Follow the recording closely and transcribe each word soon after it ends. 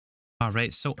All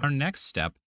right, so our next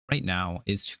step right now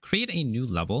is to create a new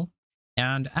level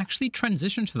and actually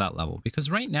transition to that level.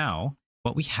 Because right now,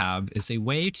 what we have is a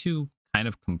way to kind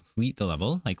of complete the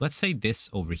level. Like, let's say this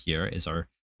over here is our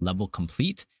level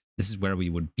complete. This is where we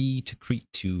would be to create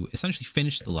to essentially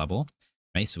finish the level,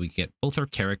 right? So we get both our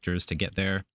characters to get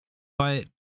there. But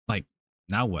like,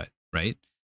 now what, right?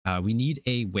 We need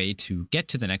a way to get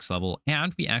to the next level,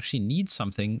 and we actually need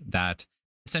something that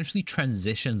essentially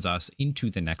transitions us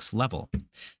into the next level.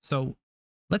 So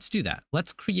let's do that.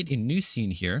 Let's create a new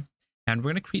scene here, and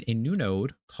we're going to create a new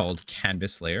node called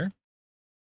canvas layer.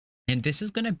 And this is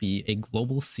going to be a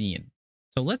global scene.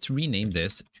 So let's rename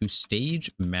this to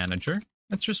stage manager.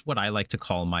 That's just what I like to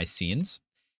call my scenes.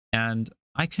 And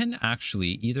I can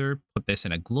actually either put this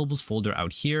in a globals folder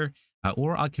out here,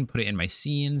 or I can put it in my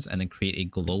scenes and then create a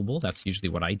global. That's usually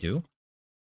what I do.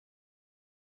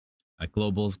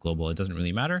 Globals, global, it doesn't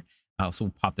really matter. So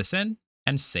we'll pop this in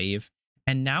and save.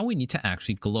 And now we need to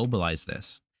actually globalize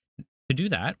this. To do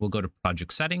that, we'll go to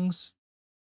project settings,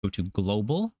 go to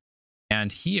global,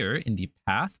 and here in the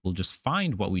path, we'll just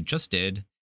find what we just did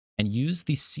and use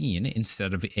the scene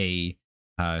instead of a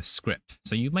script.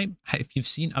 So you might, if you've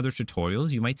seen other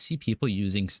tutorials, you might see people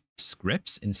using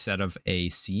scripts instead of a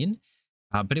scene,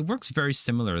 but it works very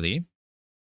similarly.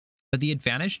 But the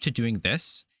advantage to doing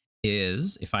this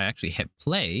is if I actually hit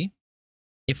play,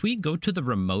 if we go to the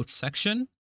remote section,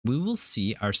 we will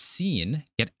see our scene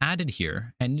get added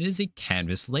here, and it is a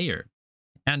canvas layer.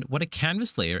 And what a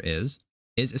canvas layer is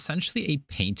essentially a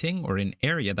painting or an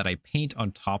area that I paint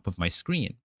on top of my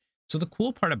screen. So the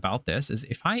cool part about this is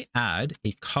if I add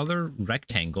a color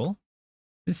rectangle,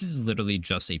 this is literally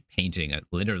just a painting,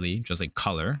 literally just a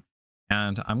color.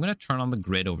 And I'm going to turn on the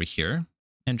grid over here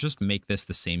and just make this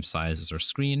the same size as our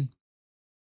screen.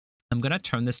 I'm going to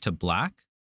turn this to black,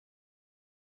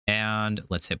 and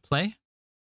let's hit play.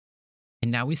 And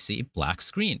now we see a black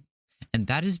screen. And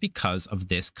that is because of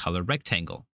this color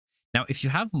rectangle. Now, if you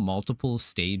have multiple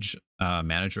stage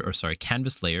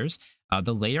canvas layers,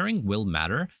 the layering will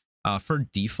matter. For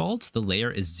default, the layer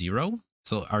is 0.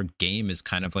 So our game is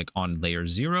kind of like on layer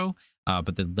 0,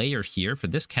 but the layer here for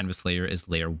this canvas layer is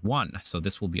layer 1. So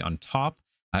this will be on top.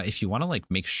 If you want to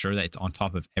like make sure that it's on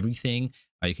top of everything,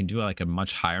 you can do like a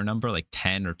much higher number, like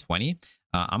 10 or 20.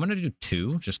 I'm going to do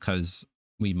 2 just because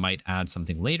we might add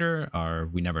something later, or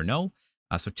we never know.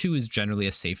 So 2 is generally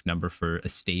a safe number for a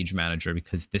stage manager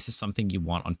because this is something you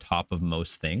want on top of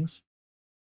most things.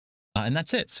 And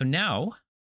that's it. So now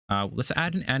let's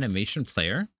add an animation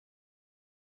player,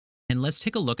 and let's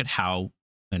take a look at how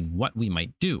and what we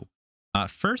might do.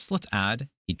 First, let's add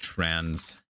a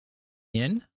trans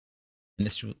in, and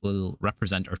this will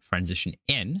represent our transition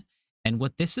in. And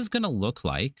what this is going to look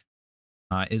like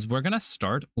is we're going to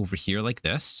start over here like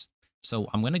this. So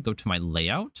I'm going to go to my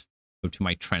layout, go to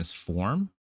my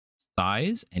transform,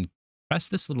 size, and press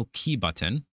this little key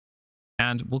button.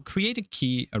 And we'll create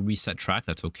a reset track,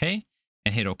 that's okay,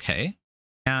 and hit OK.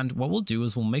 And what we'll do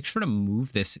is we'll make sure to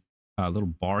move this little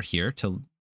bar here to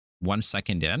 1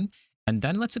 second in. And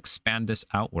then let's expand this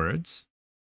outwards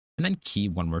and then key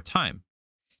one more time.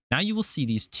 Now you will see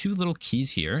these 2 little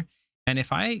keys here. And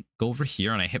if I go over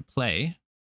here and I hit play,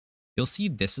 you'll see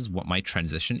this is what my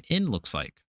transition in looks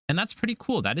like. And that's pretty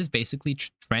cool. That is basically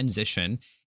transition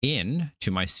in to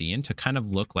my scene to kind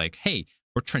of look like, hey,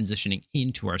 we're transitioning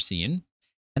into our scene.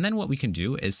 And then what we can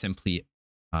do is simply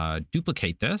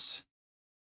duplicate this,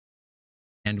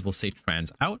 and we'll say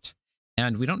trans out.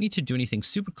 And we don't need to do anything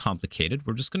super complicated.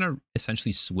 We're just going to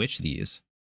essentially switch these.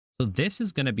 So this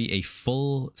is going to be a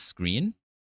full screen,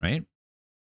 right?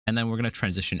 And then we're going to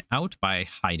transition out by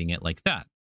hiding it like that.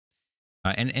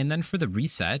 And then for the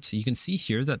reset, you can see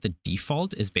here that the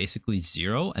default is basically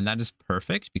 0, and that is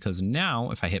perfect because now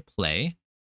if I hit play,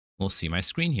 we'll see my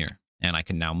screen here, and I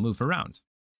can now move around.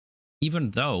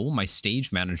 Even though my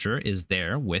stage manager is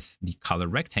there with the color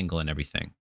rectangle and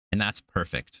everything, and that's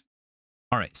perfect.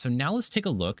 All right, so now let's take a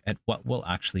look at what we'll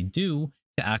actually do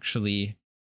to actually,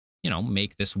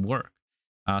 make this work.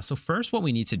 So first, what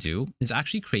we need to do is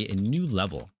actually create a new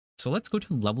level. So let's go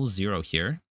to level 0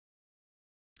 here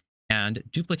and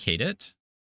duplicate it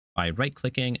by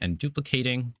right-clicking and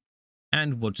duplicating,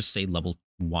 and we'll just say level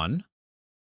 1.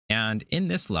 And in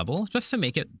this level, just to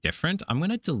make it different, I'm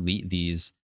going to delete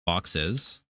these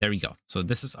boxes. There we go. So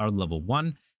this is our level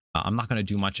 1. I'm not going to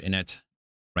do much in it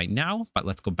right now, but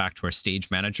let's go back to our stage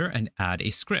manager and add a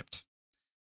script.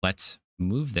 Let's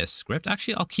move this script.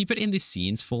 Actually, I'll keep it in the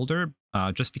scenes folder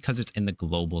just because it's in the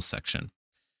global section.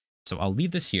 So I'll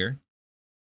leave this here.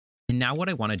 And now what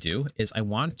I want to do is I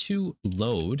want to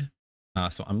load.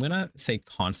 So I'm going to say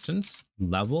constants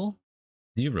level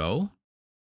 0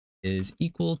 is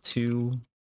equal to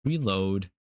reload.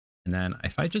 And then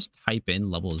if I just type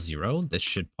in level 0, this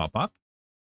should pop up.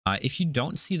 If you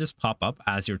don't see this pop up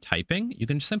as you're typing, you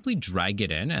can simply drag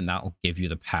it in and that will give you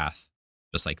the path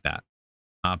just like that.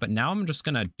 But now I'm just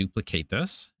going to duplicate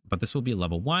this, but this will be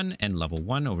level 1 and level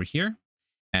 1 over here.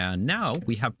 And now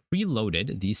we have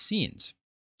preloaded these scenes.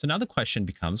 So now the question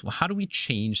becomes, well, how do we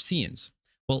change scenes?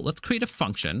 Well, let's create a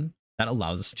function that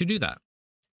allows us to do that.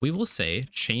 We will say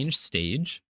change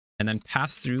stage and then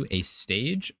pass through a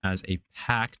stage as a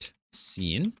packed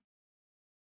scene.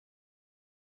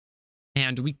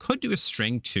 And we could do a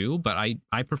string too, but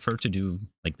I prefer to do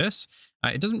like this.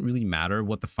 It doesn't really matter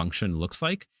what the function looks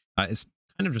like. It's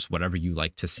kind of just whatever you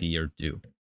like to see or do.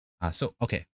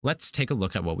 Okay, let's take a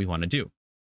look at what we want to do.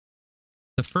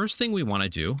 The first thing we want to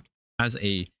do as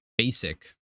a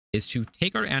basic is to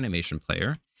take our animation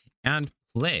player and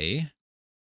play.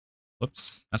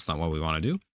 Whoops, that's not what we want to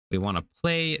do. We want to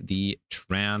play the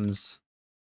trans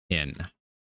in.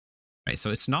 Right,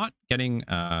 so it's not getting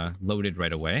loaded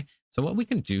right away. So what we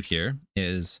can do here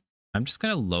is I'm just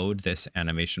going to load this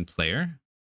animation player.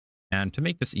 And to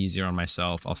make this easier on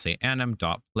myself, I'll say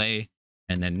anim.play.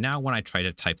 And then now when I try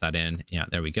to type that in, yeah,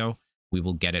 there we go. We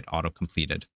will get it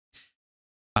auto-completed.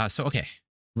 Okay,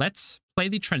 let's play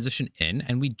the transition in.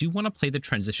 And we do want to play the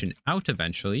transition out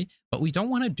eventually, but we don't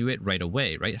want to do it right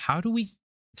away, right? How do we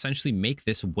essentially make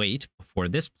this wait before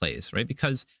this plays, right?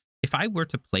 Because if I were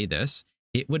to play this,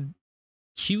 it would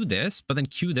cue this, but then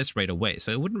cue this right away.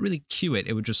 So it wouldn't really cue it.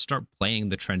 It would just start playing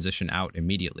the transition out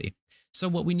immediately. So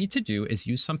what we need to do is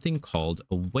use something called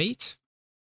a wait.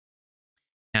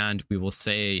 And we will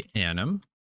say anim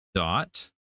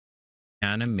dot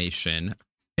animation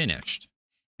finished.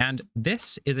 And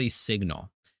this is a signal.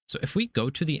 So if we go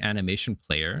to the animation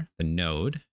player, the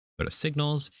node, go to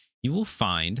signals, you will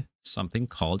find something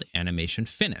called animation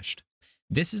finished.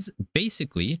 This is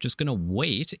basically just going to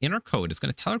wait in our code. It's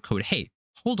going to tell our code, hey,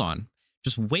 hold on,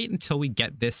 just wait until we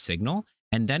get this signal,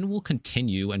 and then we'll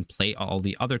continue and play all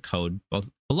the other code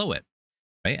below it,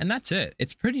 right? And that's it.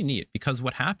 It's pretty neat because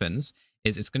what happens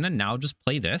is it's going to now just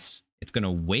play this. It's going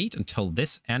to wait until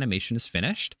this animation is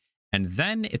finished, and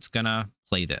then it's going to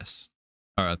play this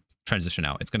or transition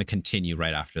out. It's going to continue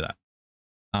right after that.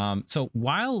 So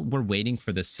while we're waiting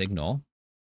for this signal,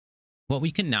 what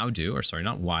we can now do, or sorry,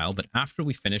 not while, but after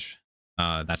we finish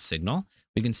that signal,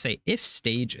 we can say if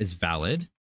stage is valid,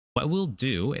 what we'll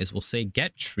do is we'll say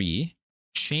get tree,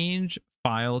 change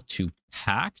file to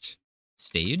packed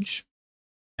stage.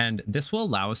 And this will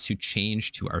allow us to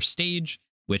change to our stage,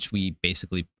 which we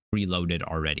basically preloaded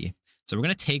already. So we're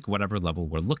going to take whatever level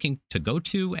we're looking to go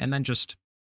to and then just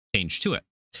change to it.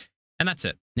 And that's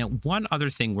it. Now, one other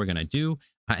thing we're going to do,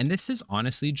 and this is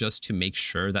honestly just to make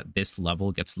sure that this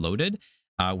level gets loaded.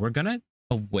 We're going to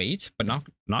wait, but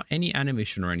not any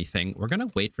animation or anything. We're going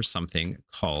to wait for something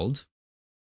called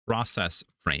process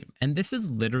frame. And this is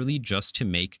literally just to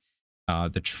make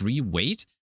the tree wait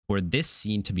for this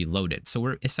scene to be loaded. So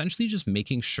we're essentially just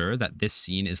making sure that this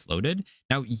scene is loaded.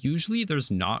 Now, usually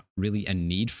there's not really a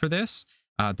need for this.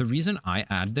 The reason I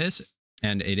add this,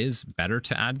 and it is better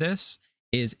to add this,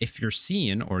 is if your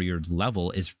scene or your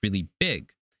level is really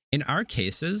big. In our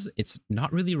cases, it's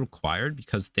not really required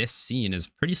because this scene is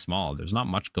pretty small. There's not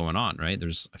much going on, right?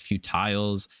 There's a few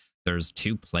tiles, there's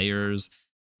 2 players,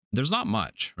 there's not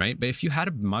much, right? But if you had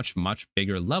a much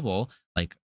bigger level,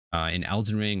 like in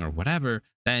Elden Ring or whatever,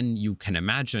 then you can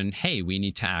imagine, hey, we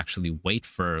need to actually wait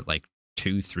for like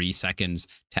 2-3 seconds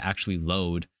to actually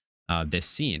load this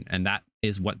scene. And that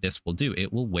is what this will do.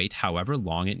 It will wait however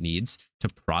long it needs to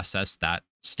process that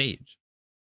stage.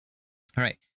 All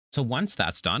right. So once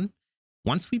that's done,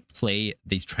 once we play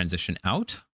these transition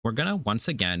out, we're going to once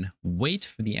again wait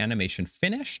for the animation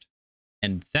finished,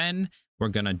 and then we're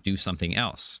going to do something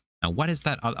else. Now, what is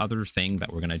that other thing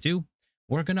that we're going to do?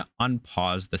 We're going to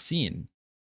unpause the scene.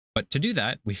 But to do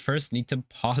that, we first need to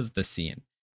pause the scene.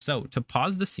 So to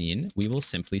pause the scene, we will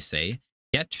simply say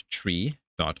get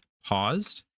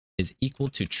tree.paused is equal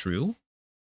to true.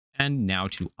 And now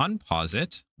to unpause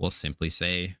it, we'll simply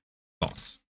say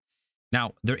false.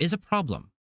 Now, there is a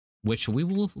problem, which we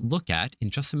will look at in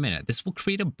just a minute. This will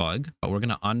create a bug, but we're going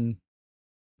to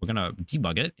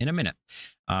debug it in a minute.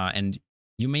 And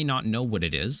you may not know what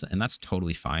it is, and that's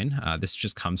totally fine. This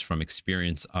just comes from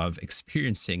experience of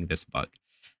experiencing this bug.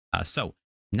 So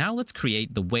now let's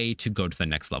create the way to go to the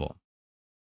next level.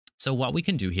 So what we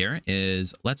can do here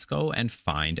is let's go and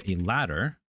find a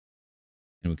ladder,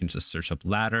 and we can just search up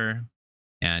ladder.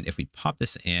 And if we pop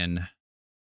this in,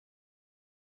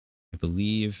 I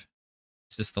believe,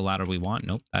 is this the ladder we want?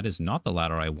 Nope, that is not the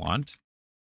ladder I want.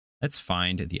 Let's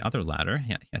find the other ladder.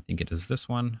 Yeah, I think it is this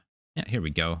one. Yeah, here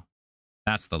we go.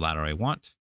 That's the ladder I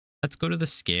want. Let's go to the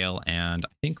scale, and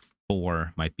I think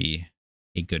 4 might be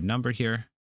a good number here.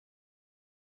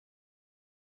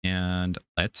 And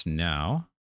let's now,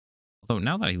 although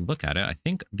now that I look at it, I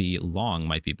think the long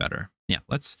might be better. Yeah,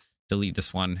 let's delete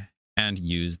this one and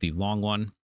use the long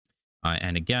one.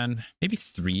 And again, maybe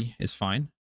 3 is fine.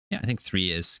 Yeah, I think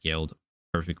 3 is scaled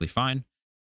perfectly fine.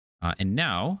 And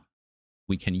now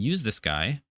we can use this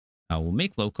guy. We'll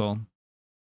make local.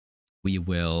 We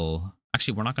will,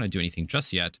 actually, we're not going to do anything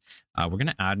just yet. We're going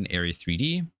to add an area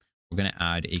 3D. We're going to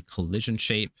add a collision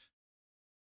shape.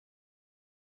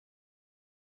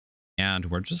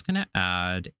 And we're just going to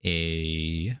add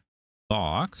a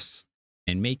box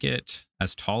and make it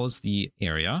as tall as the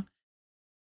area.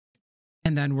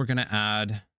 And then we're going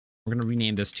to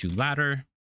rename this to ladder,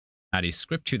 add a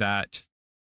script to that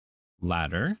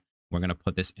ladder. We're going to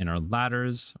put this in our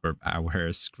ladders or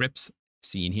our scripts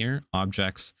scene here,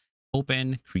 objects,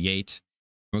 open, create.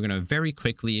 We're going to very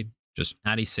quickly just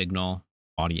add a signal,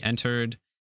 body entered.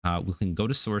 We can go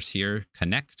to source here,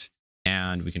 connect,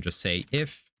 and we can just say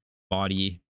if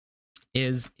body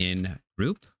is in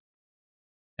group,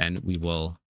 and we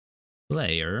will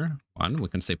player 1. We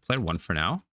can say player 1 for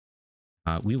now.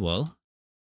 We will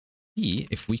see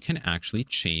if we can actually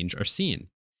change our scene.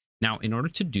 Now, in order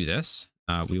to do this,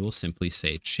 we will simply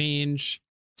say change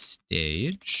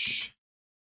stage.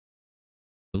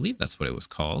 I believe that's what it was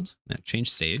called. Change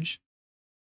stage.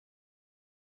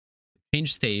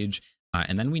 Change stage,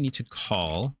 and then we need to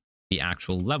call the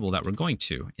actual level that we're going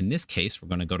to. In this case, we're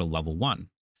going to go to level 1.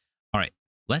 All right,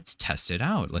 let's test it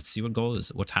out. Let's see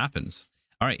what happens.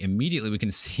 All right, immediately we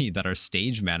can see that our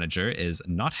stage manager is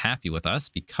not happy with us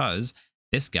because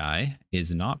this guy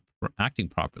is not acting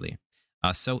properly.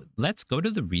 So let's go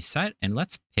to the reset and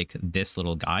let's pick this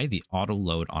little guy, the auto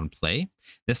load on play.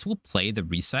 This will play the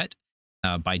reset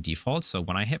by default. So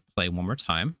when I hit play one more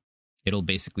time, it'll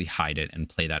basically hide it and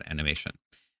play that animation.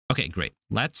 Okay, great.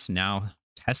 Let's now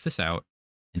test this out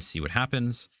and see what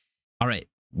happens. All right,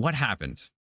 what happened?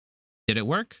 Did it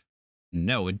work?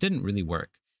 No, it didn't really work.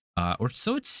 Or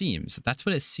so it seems. That's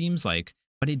what it seems like,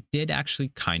 but it did actually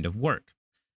kind of work.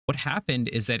 What happened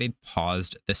is that it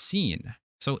paused the scene.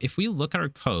 So if we look at our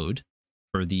code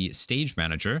for the stage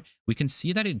manager, we can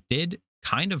see that it did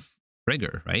kind of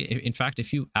trigger, right? In fact,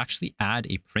 if you actually add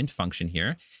a print function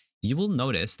here, you will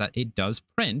notice that it does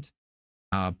print.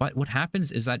 But what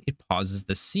happens is that it pauses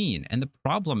the scene. And the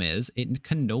problem is it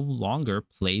can no longer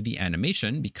play the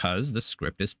animation because the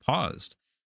script is paused.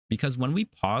 Because when we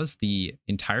pause the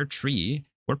entire tree,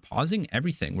 we're pausing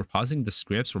everything. We're pausing the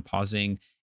scripts. We're pausing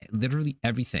literally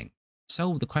everything.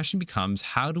 So the question becomes,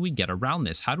 how do we get around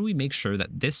this? How do we make sure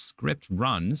that this script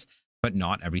runs, but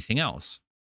not everything else?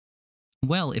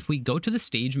 Well, if we go to the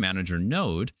stage manager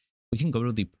node, we can go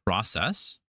to the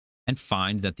process and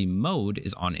find that the mode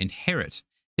is on inherit.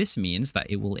 This means that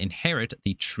it will inherit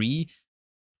the tree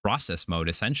process mode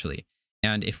essentially.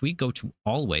 And if we go to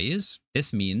always,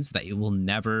 this means that it will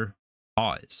never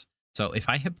pause. So if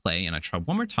I hit play and I try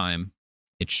one more time,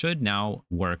 it should now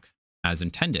work as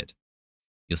intended.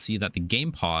 You'll see that the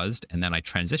game paused and then I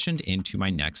transitioned into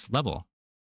my next level.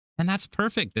 And that's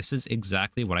perfect. This is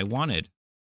exactly what I wanted.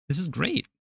 This is great.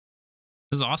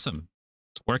 This is awesome.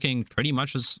 It's working pretty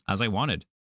much as I wanted.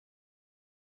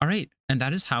 All right, and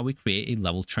that is how we create a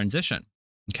level transition.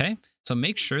 Okay, so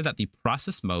make sure that the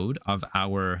process mode of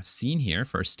our scene here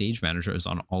for our stage manager is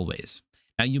on always.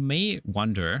 Now you may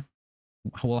wonder,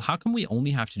 well, how come we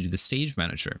only have to do the stage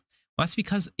manager? Well, that's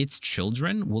because its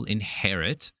children will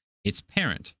inherit its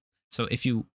parent. So if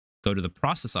you go to the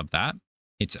process of that,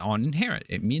 it's on inherit.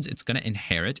 It means it's going to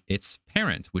inherit its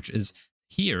parent, which is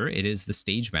here, it is the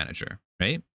stage manager,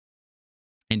 right?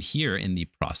 And here in the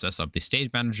process of the stage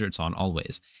manager, it's on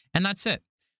always. And that's it.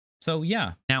 So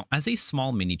yeah, now as a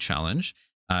small mini challenge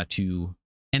to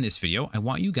end this video, I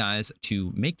want you guys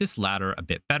to make this ladder a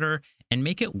bit better and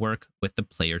make it work with the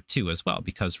player 2 as well,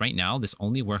 because right now this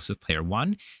only works with player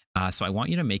 1. So I want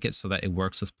you to make it so that it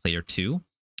works with player 2.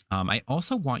 I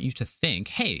also want you to think,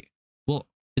 hey, well,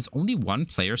 is only one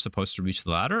player supposed to reach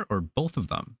the ladder or both of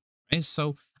them? Right?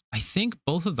 So I think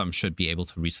both of them should be able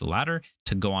to reach the ladder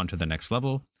to go on to the next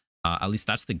level. At least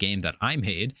that's the game that I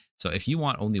made. So if you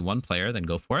want only one player, then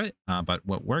go for it. But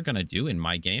what we're going to do in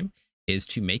my game is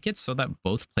to make it so that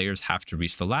both players have to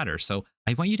reach the ladder. So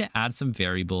I want you to add some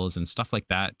variables and stuff like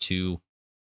that to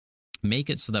make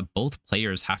it so that both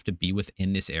players have to be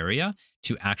within this area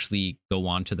to actually go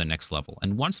on to the next level.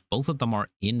 And once both of them are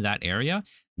in that area,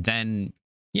 then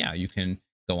yeah, you can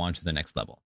go on to the next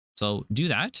level. So do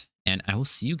that, and I will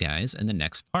see you guys in the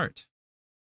next part.